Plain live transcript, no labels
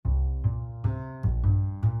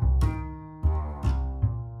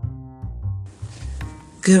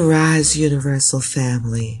Good rise, Universal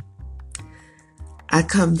Family. I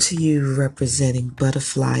come to you representing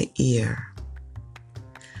ButterflyEar.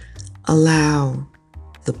 Allow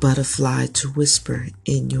the butterfly to whisper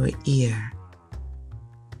in your ear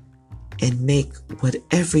and make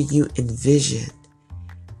whatever you envision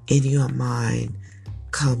in your mind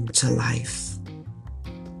come to life.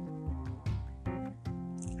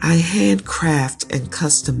 I handcraft and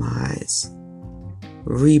customize,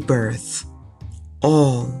 rebirth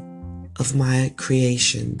all of my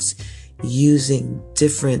creations using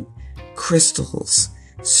different crystals,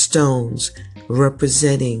 stones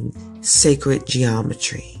representing sacred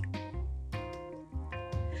geometry.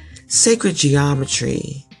 Sacred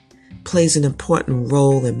geometry plays an important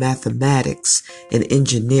role in mathematics and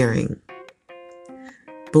engineering.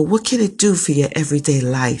 But what can it do for your everyday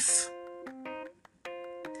life?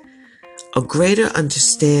 A greater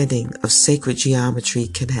understanding of sacred geometry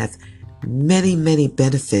can have many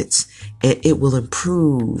benefits, and it will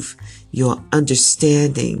improve your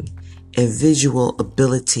understanding and visual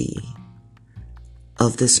ability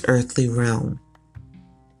of this earthly realm.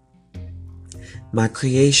 My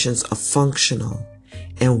creations are functional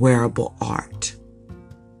and wearable art.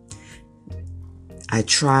 I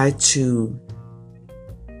try to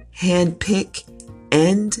handpick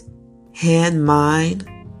and hand mine,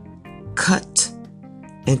 cut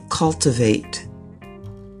and cultivate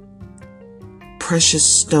precious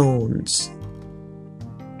stones,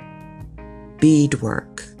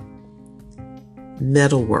 beadwork,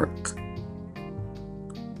 metalwork,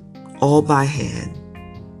 all by hand.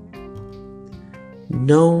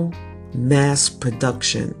 No mass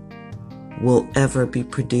production will ever be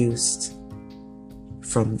produced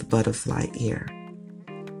from the butterfly ear.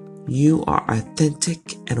 You are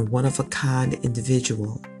authentic and one-of-a-kind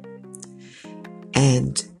individual,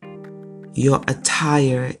 and your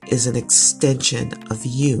attire is an extension of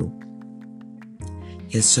you,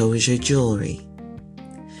 and so is your jewelry.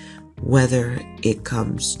 Whether it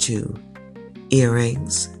comes to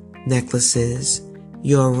earrings, necklaces,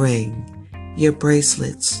 your ring, your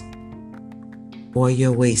bracelets, or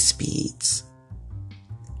your waist beads.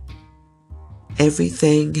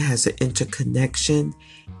 Everything has an interconnection,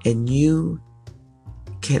 and you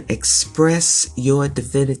can express your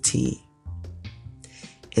divinity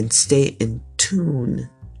and stay in tune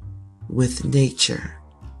with nature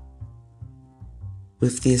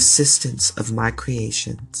with the assistance of my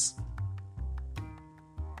creations.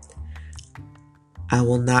 I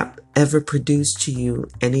will not ever produce to you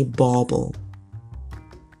any bauble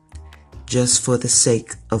just for the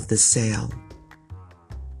sake of the sale.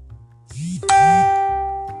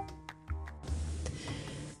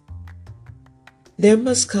 There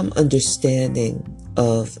must come understanding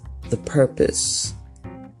of the purpose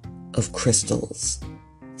of crystals.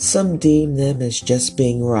 Some deem them as just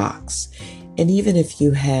being rocks, and even if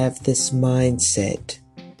you have this mindset,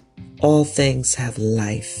 all things have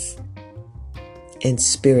life, and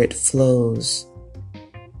spirit flows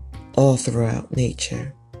all throughout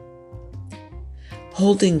nature.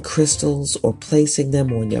 Holding crystals or placing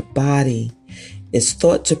them on your body is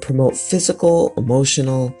thought to promote physical,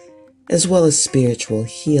 emotional, as well as spiritual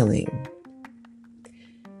healing.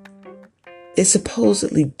 They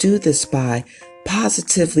supposedly do this by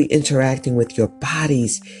positively interacting with your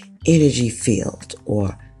body's energy field,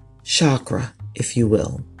 or chakra, if you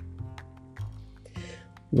will.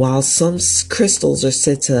 While some crystals are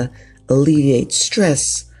said to alleviate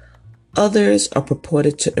stress, others are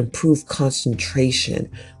purported to improve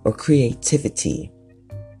concentration or creativity.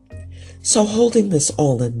 So holding this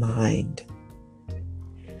all in mind,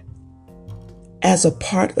 as a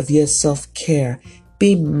part of your self-care,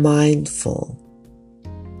 be mindful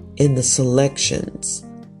in the selections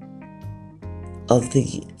of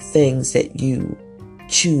the things that you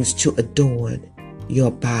choose to adorn your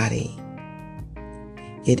body.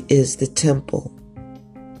 It is the temple.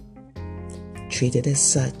 Treat it as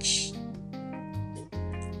such.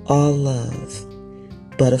 All love.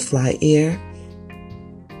 ButterflyEar.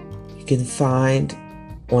 You can find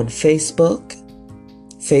on Facebook,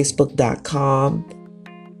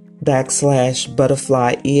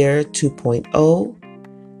 facebook.com/ButterflyEar 2.0,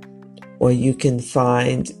 or you can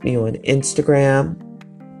find me on Instagram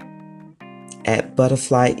at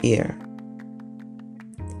ButterflyEar.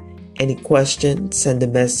 Any questions, send a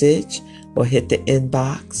message or hit the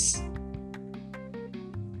inbox.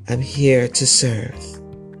 I'm here to serve.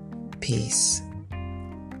 Peace.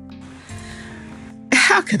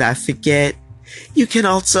 How could I forget? You can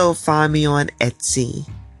also find me on Etsy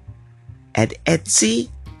at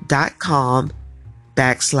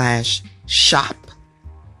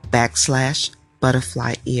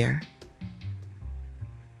etsy.com/shop/ButterflyEar.